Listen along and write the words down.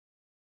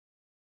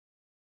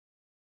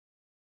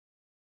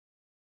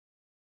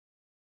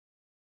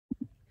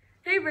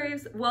Hey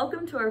Braves,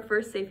 welcome to our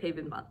first Safe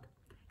Haven month.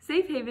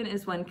 Safe Haven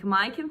is when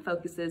Kamiakin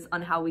focuses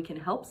on how we can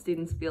help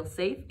students feel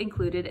safe,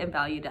 included, and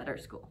valued at our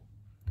school.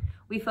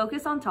 We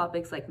focus on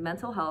topics like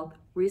mental health,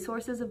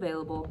 resources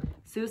available,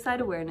 suicide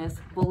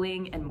awareness,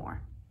 bullying, and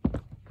more.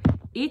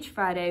 Each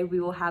Friday, we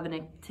will have an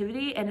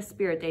activity and a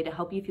spirit day to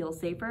help you feel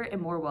safer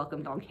and more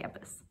welcomed on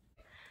campus.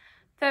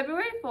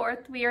 February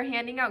 4th, we are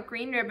handing out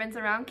green ribbons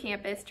around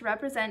campus to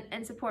represent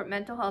and support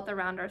mental health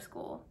around our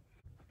school.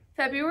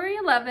 February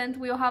 11th,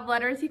 we will have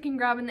letters you can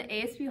grab in the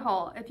ASB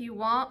Hall if you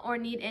want or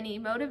need any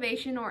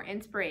motivation or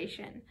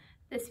inspiration.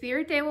 The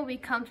Spirit Day will be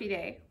Comfy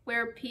Day.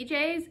 Wear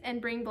PJs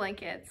and bring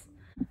blankets.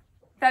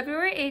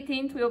 February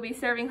 18th, we will be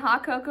serving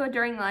hot cocoa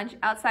during lunch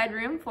outside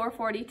room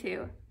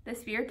 442. The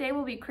Spirit Day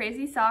will be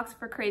Crazy Socks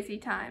for Crazy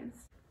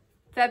Times.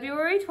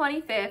 February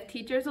 25th,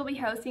 teachers will be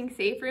hosting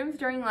safe rooms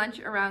during lunch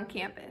around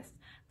campus.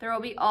 There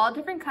will be all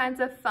different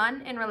kinds of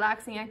fun and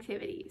relaxing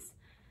activities.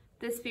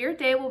 The Spirit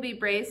Day will be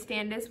Brave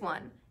Stand as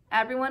One.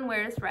 Everyone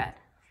wears red.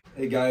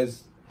 Hey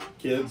guys,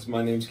 kids,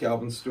 my name's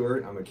Calvin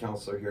Stewart. I'm a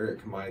counselor here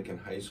at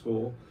Kamiakin High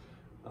School.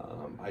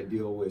 I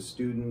deal with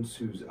students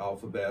whose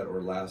alphabet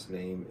or last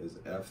name is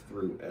F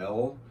through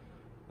L.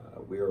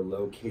 We are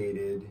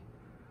located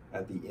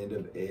at the end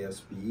of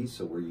ASB,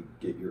 so where you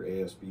get your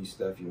ASB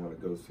stuff, you want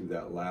to go through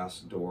that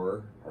last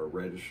door. Our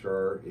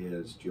registrar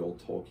is Jill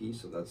Tolke,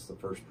 so that's the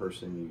first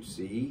person you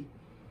see.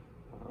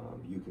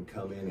 You can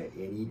come in at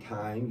any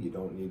time. You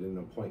don't need an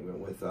appointment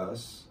with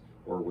us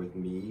or with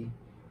me.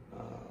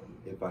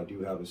 If I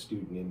do have a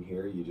student in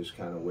here, you just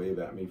kind of wave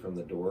at me from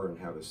the door and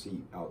have a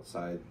seat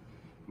outside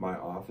my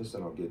office,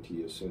 and I'll get to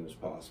you as soon as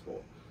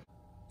possible.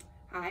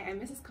 Hi, I'm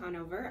Mrs.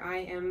 Conover. I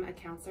am a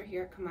counselor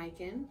here at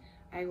Kamiakin.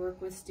 I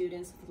work with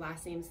students with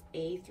last names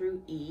A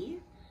through E.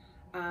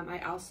 I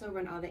also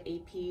run all the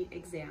AP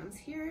exams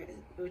here,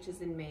 which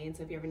is in May, and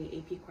so if you have any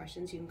AP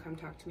questions, you can come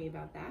talk to me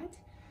about that.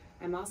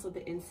 I'm also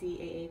the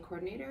NCAA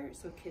coordinator,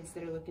 so kids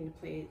that are looking to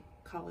play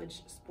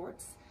college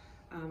sports.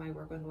 I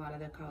work with a lot of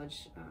the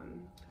college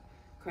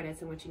credits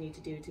and what you need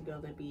to do to be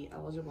able to be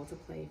eligible to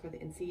play for the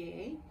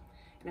NCAA.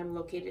 And I'm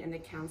located in the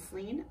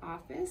counseling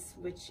office,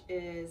 which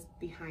is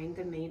behind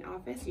the main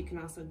office. You can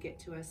also get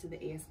to us through the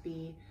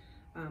ASB,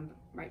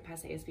 right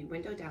past the ASB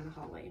window down the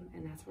hallway,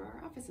 and that's where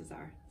our offices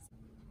are.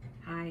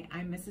 Hi,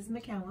 I'm Mrs.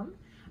 McCallum.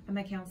 I'm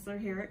a counselor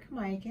here at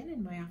Kamiakin,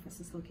 and my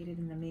office is located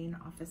in the main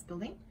office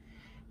building,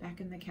 back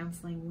in the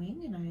counseling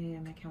wing, and I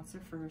am a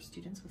counselor for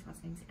students with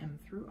last names M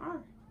through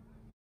R.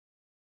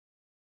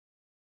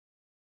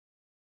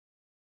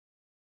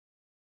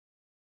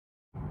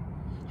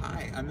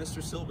 Hi, I'm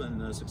Mr. Sylvan,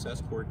 the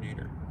Success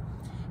Coordinator.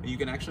 You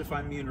can actually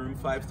find me in room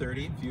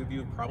 530. A few of you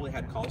have probably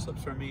had call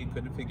slips from me and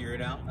couldn't figure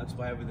it out. That's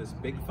why I have this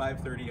big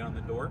 530 on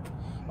the door.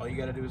 All you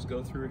gotta do is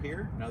go through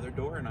here, another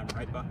door, and I'm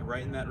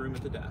right in that room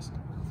at the desk.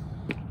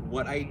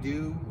 What I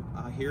do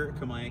here at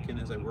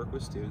Kamiakin is I work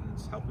with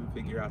students, help them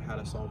figure out how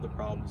to solve the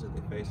problems that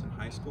they face in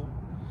high school.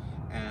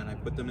 And I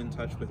put them in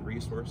touch with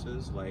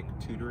resources like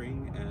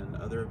tutoring and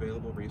other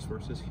available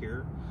resources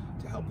here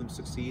to help them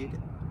succeed,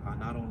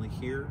 not only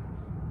here,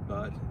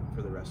 but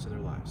for the rest of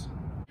their lives.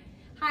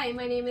 Hi,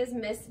 my name is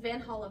Miss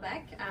Van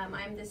Hollebeck.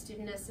 I'm the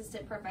Student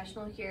Assistant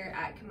Professional here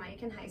at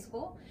Kamiakin High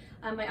School.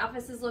 My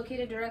office is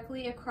located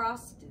directly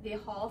across the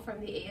hall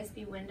from the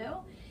ASB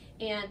window.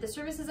 And the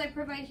services I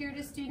provide here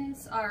to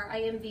students are, I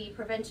am the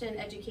Prevention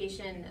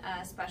Education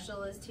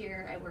Specialist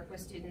here. I work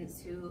with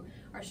students who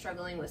are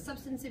struggling with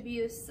substance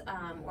abuse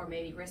or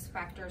maybe risk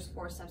factors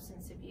for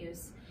substance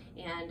abuse.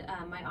 And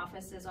my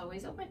office is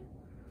always open.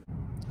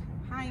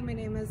 Hi, my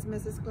name is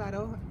Mrs.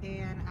 Claro,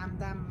 and I'm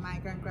the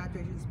Migrant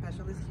Graduation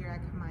Specialist here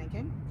at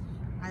Kamiakin.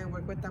 I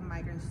work with the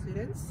migrant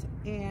students,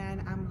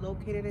 and I'm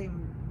located in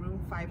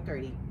room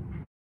 530.